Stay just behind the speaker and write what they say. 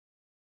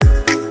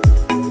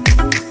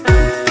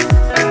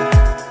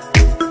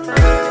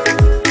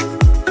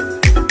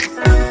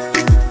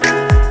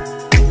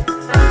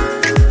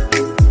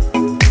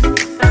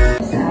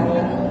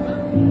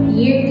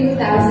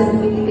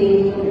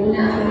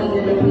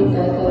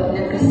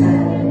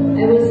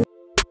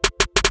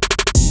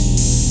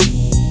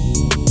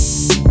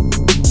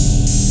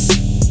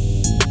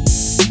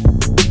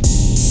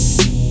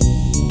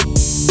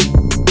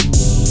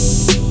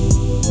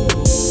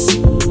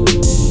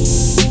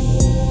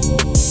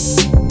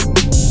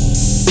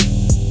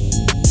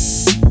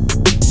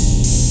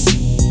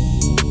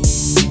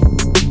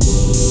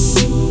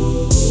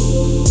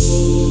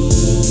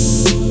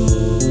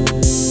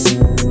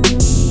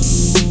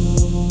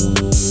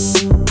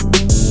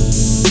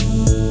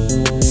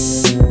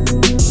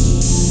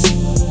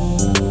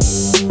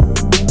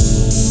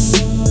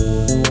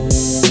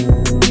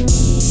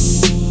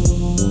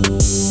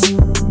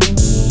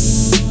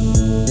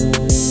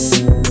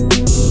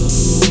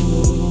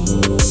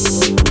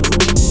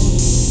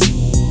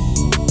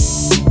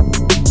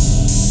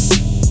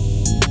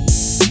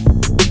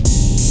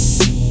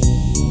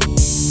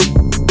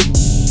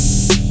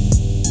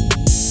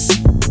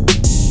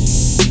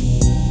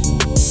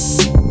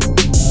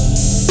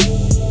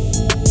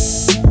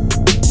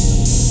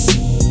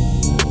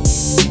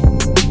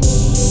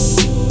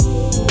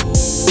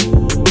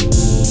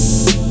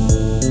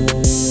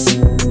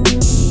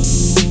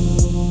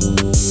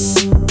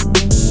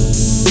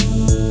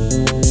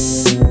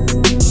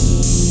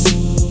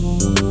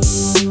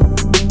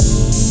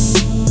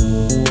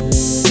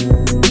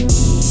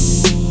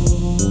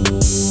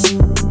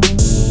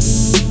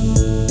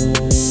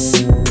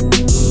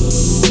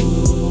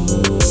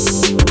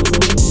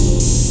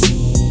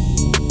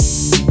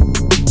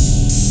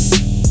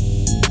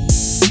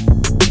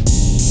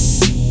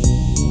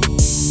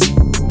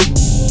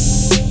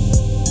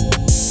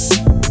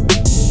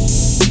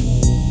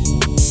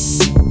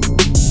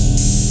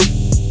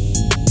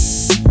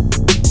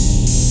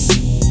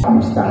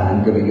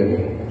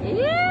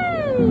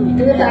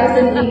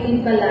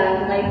2018 pa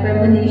lang, may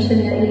premonition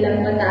na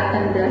ilang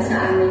matatanda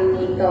sa amin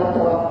ni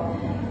Toto.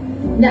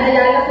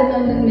 Naalala ko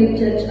nung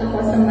nag-judge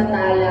ako sa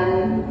mata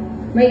lang,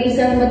 may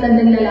isang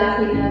matandang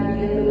lalaki na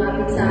biglang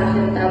lumapit sa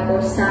akin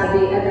tapos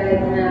sabi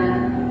agad na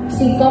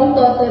si Kong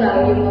Toto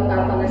raw yung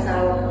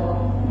mapapangasawa ko.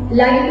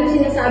 Lagi kong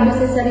sinasabi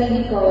sa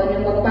sarili ko na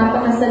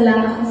magpapakasal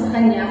lang ako sa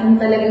kanya kung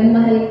talagang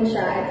mahal ko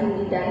siya at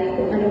hindi dahil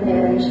kung ano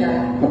meron siya.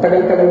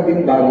 Matagal-tagal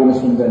din bago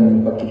nasundan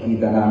yung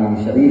pagkikita namin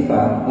ni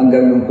Sharifa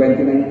hanggang noong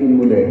 2019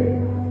 muli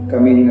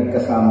kami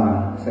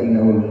nagkasama sa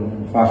inaul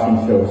fashion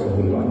show sa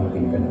Buluan,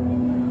 Mindanao.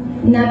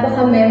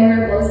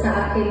 Napaka-memorable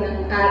sa akin ng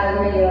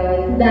araw na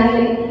yun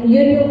dahil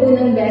yun yung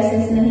unang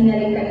beses na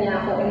hinalikan niya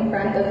ako in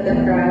front of the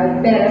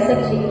crowd pero sa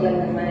chick lang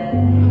naman.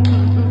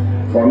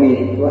 For me,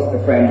 it was the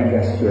friendly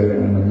gesture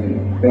naman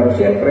yun. Pero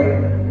siyempre,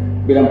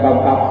 bilang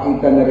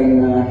pagpapakita na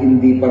rin na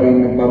hindi pa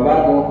rin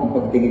nagbabago ang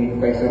pagtingin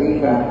ko kay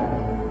Sharifa,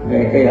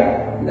 kaya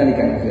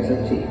hinalikan ko siya sa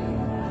chick.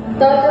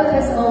 Toto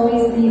has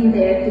always been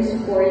there to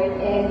support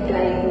and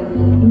guide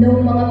me.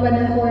 Noong mga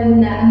panahon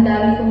na ang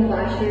dami kong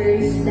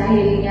bashers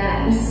dahil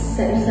nga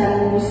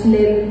isang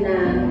Muslim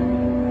na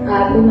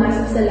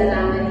pumasok sa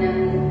larangan ng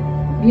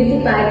beauty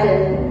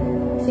pageant,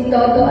 si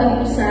Toto ang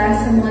isa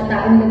sa mga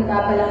taong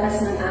nagpapalakas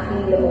ng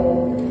aking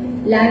loob.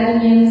 Lagi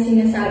niyang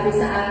sinasabi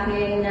sa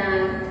akin na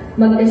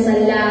magdasal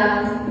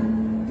lang,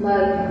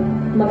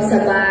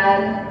 magsabay,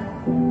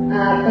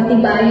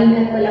 patibayin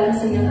at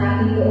palakasin ang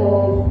aking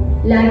loob.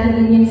 Lagi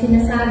din niyang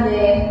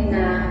sinasabi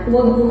na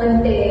huwag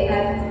bumante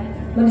at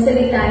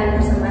magsalita ng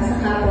masama sa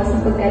kapwa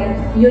sapagkat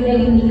yun ay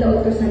hindi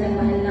kautusan ng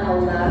mahal na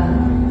Allah.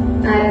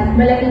 At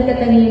malaking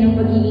katangian ng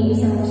pagiging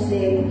isang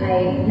Muslim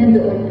ay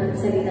nandoon ang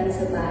salitang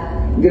sabat.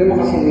 Hindi naman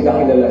kasi nila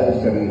kilala si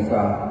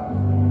Sharifa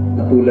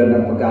na tulad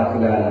ng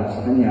pagkakilala sa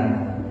kanya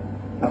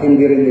at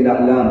hindi rin nila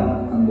alam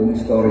ang buong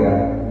istorya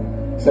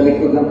sa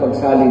likod ng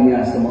pagsali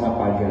niya sa mga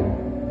pageant.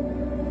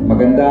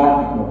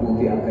 Maganda,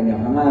 mabuti ang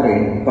kanyang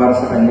hangarin para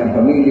sa kanyang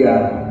pamilya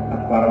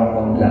at para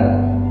mapaunlad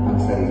ang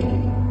sarili.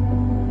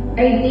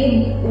 I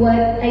did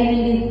what I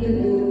needed to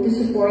do to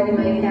support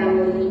my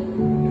family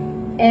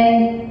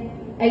and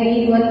I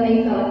did what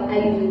I thought I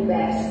knew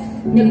best.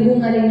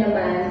 Nagbunga rin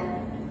naman.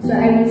 So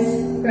I was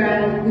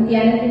crowned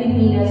Gutiana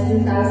Pilipinas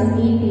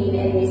 2018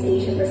 and Miss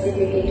Asia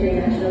Pacific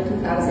International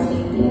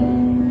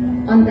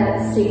 2018 on that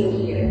same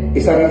year.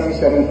 Isa rin si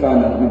Sharifa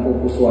na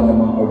napupusuan ng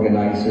mga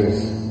organizers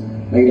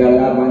na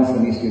ilalaban sa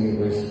Miss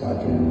Universe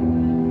pageant.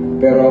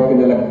 Pero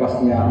pinalagpas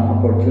niya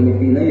ang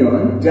opportunity na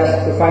yon just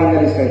to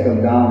finally settle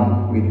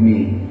down with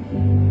me.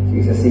 She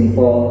is a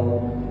simple,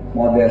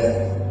 modest,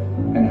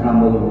 and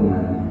humble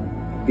woman.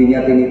 Di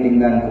niya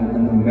tinitingnan kung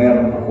anong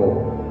meron ako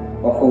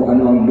o kung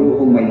ano ang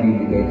luhong may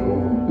bibigay ko.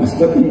 Mas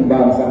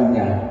matimbang sa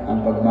kanya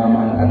ang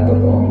pagmamahal at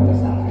totoong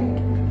malasakit.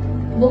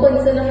 Bukod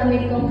sa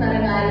nakamit kong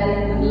karangalan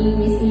ng maging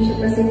Miss Asia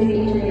Pacific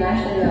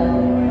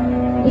International,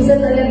 isa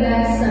talaga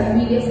sa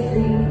biggest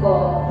dream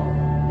ko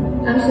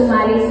ang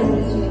sumali sa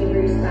Miss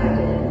Universe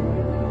pageant.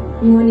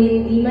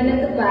 Ngunit di man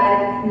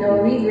natupad,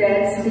 no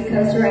regrets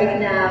because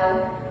right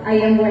now, I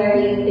am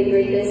wearing the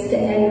greatest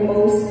and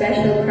most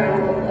special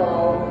crown of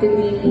all to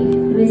be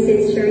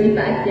Mrs.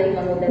 Sharifa Toto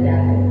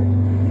Mangudadatu.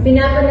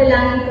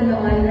 Pinapanalangin ko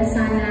noon na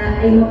sana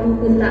ay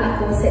mapupunta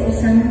ako sa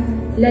isang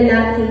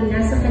lalaking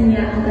nasa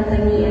kanya ang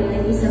katangian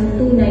ng isang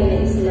tunay na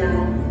Islam.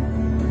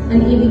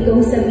 Ang ibig kong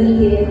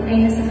sabihin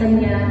ay nasa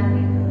kanya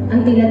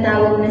ang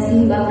tinatawag na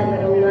simbahan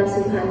ng Allah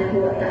Subhanahu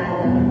wa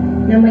Ta'ala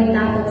na may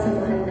takot sa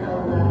mahal na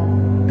Allah.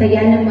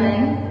 Kaya naman,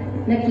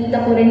 nakita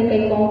ko rin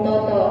kay Kong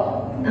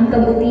Toto ang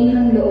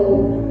kabutihang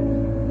loob,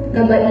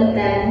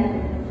 kabaitan,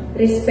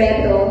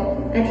 respeto,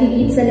 at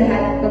higit sa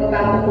lahat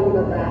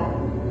pagpapakumbaba.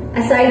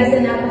 Aside sa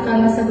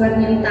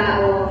napakamasabar niyang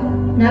tao,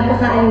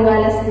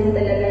 napakaaliwalas din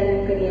talaga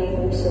ng kanyang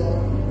puso.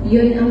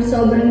 Yun ang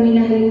sobrang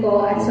minahal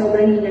ko at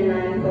sobrang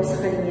hinangaan ko sa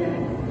kanya.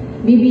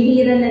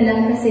 Bibihira na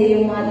lang kasi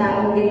yung mga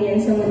taong ganyan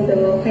sa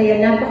mundo,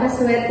 kaya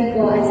napakaswerte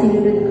ko at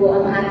sinunod ko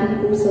ang aking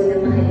puso na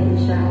mahalin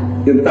siya.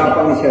 Yung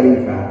tapang ni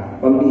Sharifa,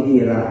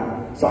 pambihira,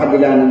 sa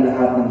kabila ng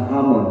lahat ng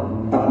hamon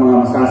at mga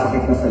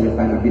masasakit na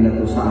salita na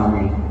binato sa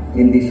amin,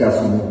 hindi siya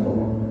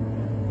sumuko.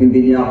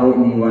 Hindi niya ako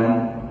iniwan.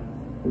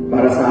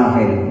 Para sa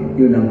akin,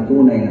 yun ang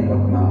tunay na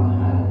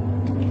pagmamahal.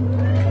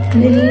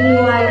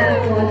 Naniniwala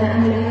ako na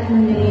ang lahat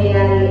ng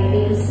nangyayari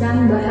ay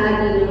isang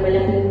bahagi ng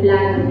malaking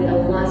plano ni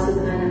Allah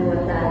Subhanahu wa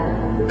Ta'ala.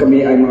 Kami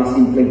ay mga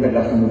simpleng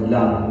tagasunod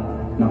lang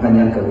ng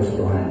kanyang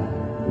kagustuhan.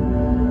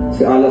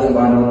 Si Allah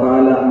Subhanahu wa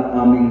Ta'ala ang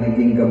aming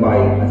naging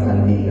gabay at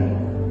sandigan.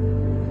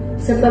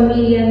 Sa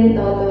pamilya ni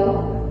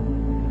Toto,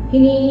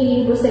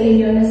 hinihiling ko sa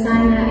inyo na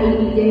sana ay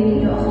bigyan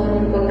ninyo ako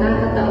ng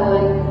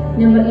pagkakataon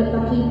na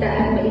maipakita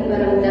at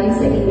maiparamdam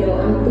sa inyo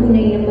ang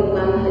tunay na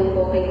pagmamahal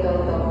ko kay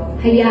Toto.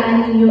 Hayaan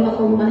ninyo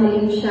akong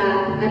mahalin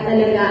siya at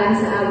alagaan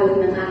sa abot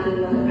ng aking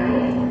mga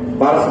kaya.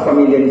 Para sa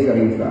pamilya ni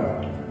Sharifa,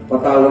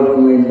 patawad ko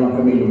ngayon lang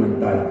kami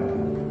lumantad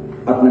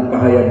at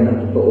nagpahayag ng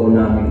totoo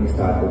naming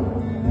estado.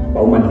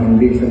 Paumanhin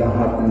din sa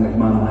lahat ng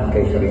nagmamahal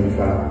kay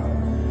Sharifa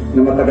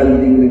na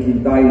matagal ding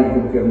naghintay ng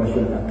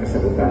kumpirmasyon at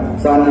kasagutan.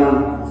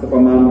 Sana sa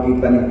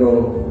pamamagitan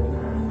nito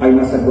ay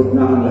masagot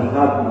na ang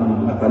lahat ng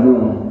mga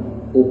tanong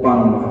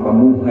upang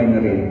makapamuhay na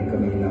rin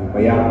kami ng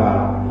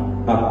payapa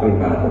at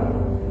pribado.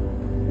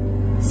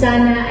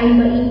 Sana ay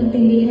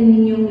maiintindihan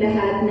ninyong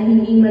lahat na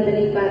hindi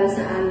madali para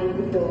sa amin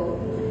ito.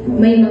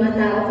 May mga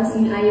tao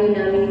kasing ayaw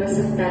namin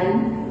masaktan,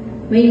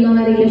 may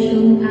mga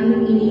relasyon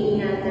aming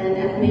iniingatan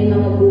at may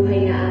mga buhay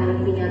na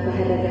aming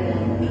pinapahalagahan.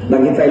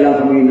 Naghintay lang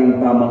kami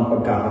ng tamang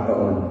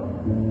pagkakataon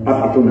at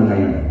ito na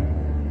ngayon.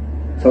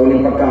 Sa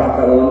uling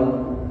pagkakataon,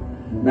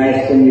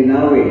 nais kong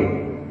linawin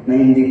na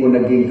hindi ko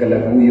naging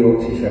kalaguyo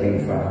si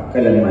Sharifa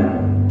kailanman.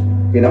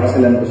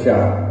 Pinakasalan ko siya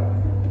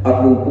at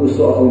buong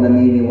puso akong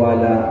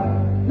naniniwala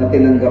na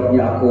tinanggap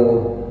niya ako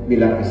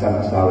bilang isang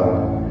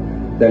asawa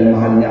dahil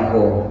mahal niya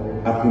ako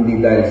at hindi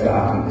dahil sa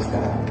aking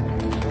estado.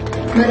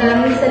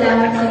 Maraming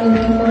salamat sa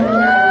inyong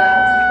pag-unawa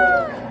at suporta.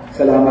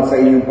 Salamat sa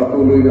inyong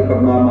patuloy na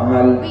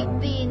pagmamahal,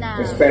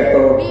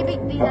 respeto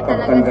at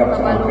pagtanggap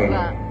sa akin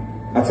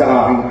at sa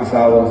aking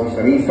asawa si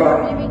Sharifa.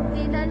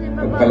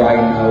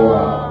 Pagpalain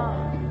awa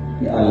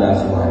ni Allah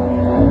subhanahu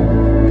wa ta'ala.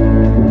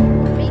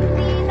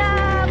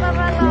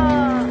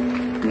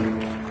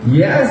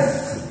 Yes,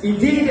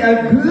 indeed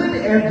a good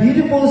and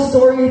beautiful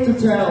story to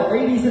tell.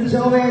 Ladies and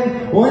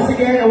gentlemen, once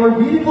again, our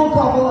beautiful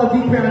couple, a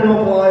big round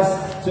of applause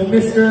to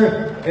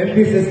Mr. and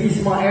Mrs.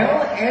 Ismael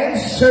and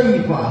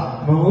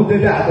Sharifa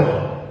Mangudadatu.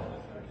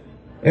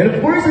 And of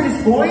course, at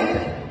this point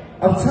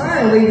of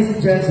time, ladies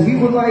and gents, we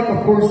would like,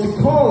 of course, to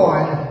call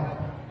on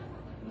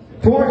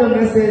for the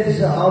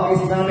message of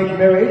Islamic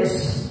marriage,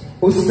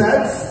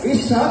 Ustaz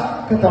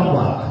Ishaq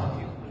Katambak.